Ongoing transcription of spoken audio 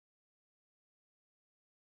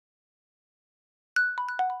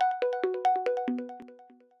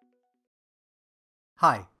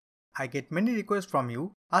Hi, I get many requests from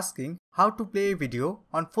you asking how to play a video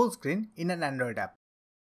on full screen in an Android app.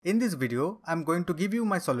 In this video, I'm going to give you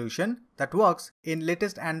my solution that works in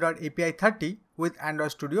latest Android API 30 with Android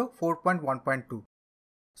Studio 4.1.2.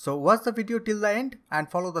 So watch the video till the end and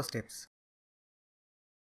follow the steps.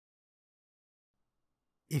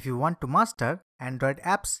 If you want to master Android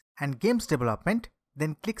apps and games development,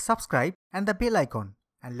 then click subscribe and the bell icon,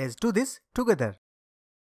 and let's do this together.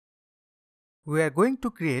 We are going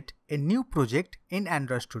to create a new project in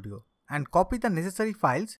Android Studio and copy the necessary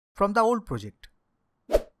files from the old project.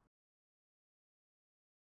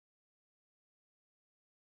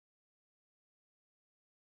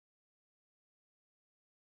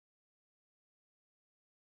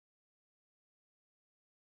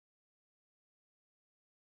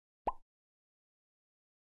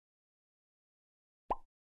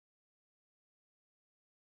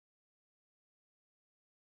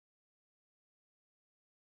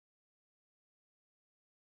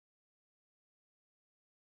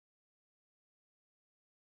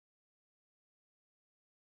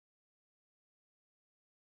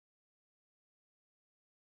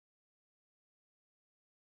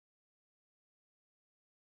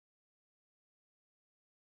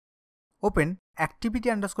 Open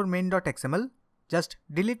activity_main.xml, just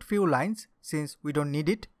delete few lines since we don't need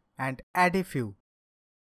it, and add a few.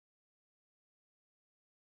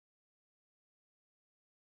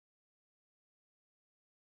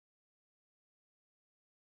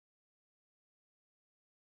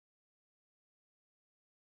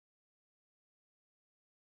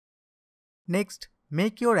 Next,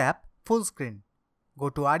 make your app full screen.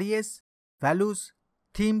 Go to RES, Values,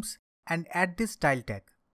 Themes, and add this style tag.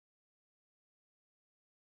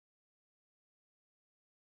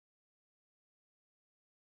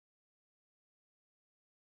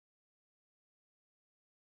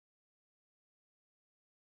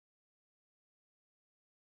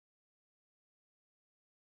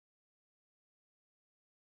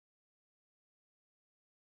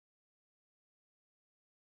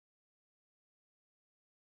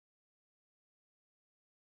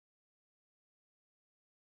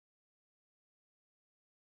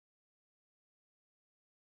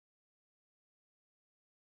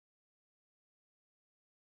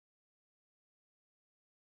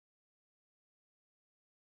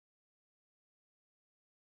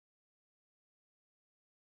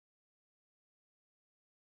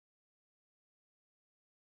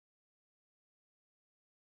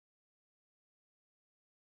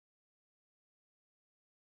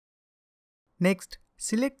 Next,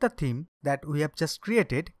 select the theme that we have just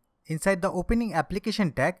created inside the opening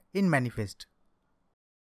application tag in manifest.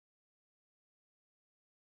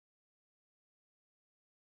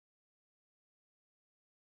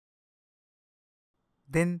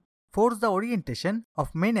 Then force the orientation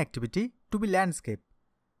of main activity to be landscape.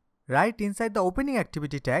 Write inside the opening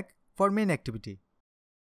activity tag for main activity.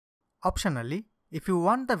 Optionally, if you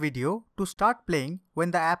want the video to start playing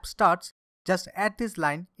when the app starts, just add this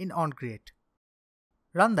line in onCreate.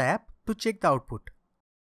 Run the app to check the output.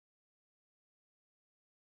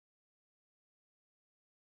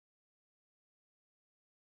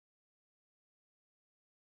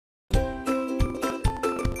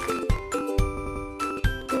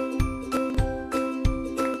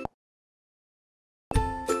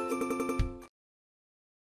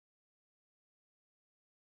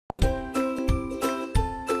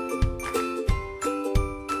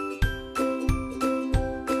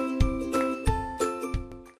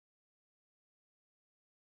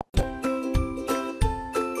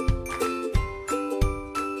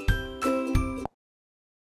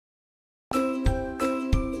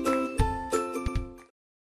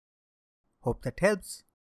 Hope that helps.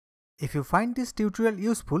 If you find this tutorial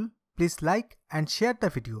useful, please like and share the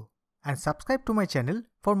video and subscribe to my channel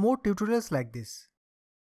for more tutorials like this.